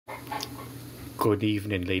Good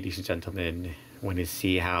evening, ladies and gentlemen. Want to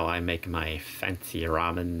see how I make my fancy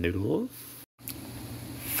ramen noodles?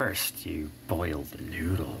 First, you boil the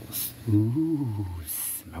noodles. Ooh,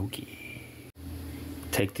 smoky.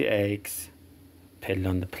 Take the eggs, put it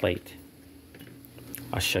on the plate.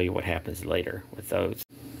 I'll show you what happens later with those.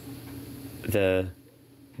 The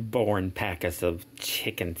born packets of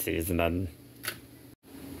chicken seasoning.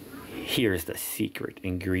 Here's the secret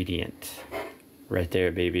ingredient. Right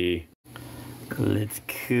there, baby. Let's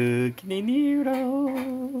cook the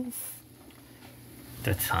noodles.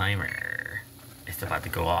 The timer is about to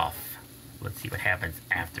go off. Let's see what happens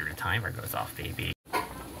after the timer goes off, baby.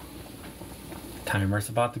 Timer's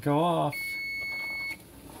about to go off.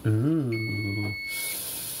 Ooh,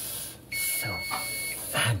 so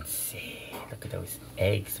fancy. Look at those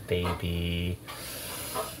eggs, baby.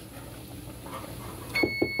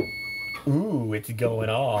 Ooh, it's going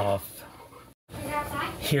off.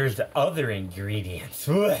 Here's the other ingredients.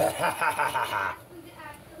 Egg!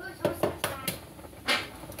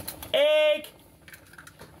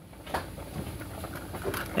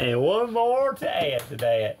 And one more to add to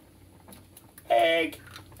that. Egg!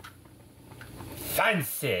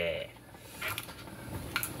 Fancy!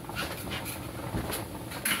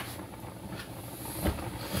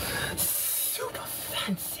 Super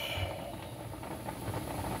fancy!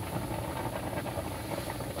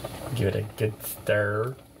 Give it a good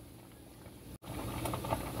stir.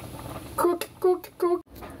 Cook, cook, cook.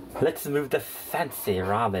 Let's move the fancy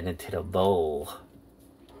ramen into the bowl.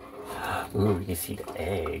 Ooh, you can see the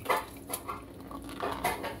egg.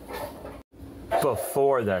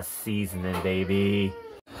 Before the seasoning, baby.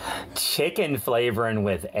 Chicken flavoring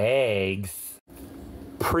with eggs.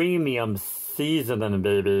 Premium seasoning,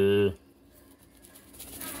 baby.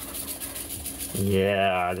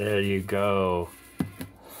 Yeah, there you go.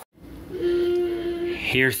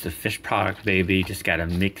 Here's the fish product, baby. Just gotta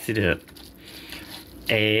mix it up.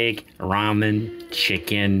 Egg, ramen,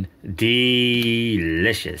 chicken,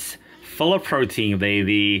 delicious. Full of protein,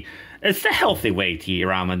 baby. It's the healthy way to eat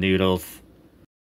ramen noodles.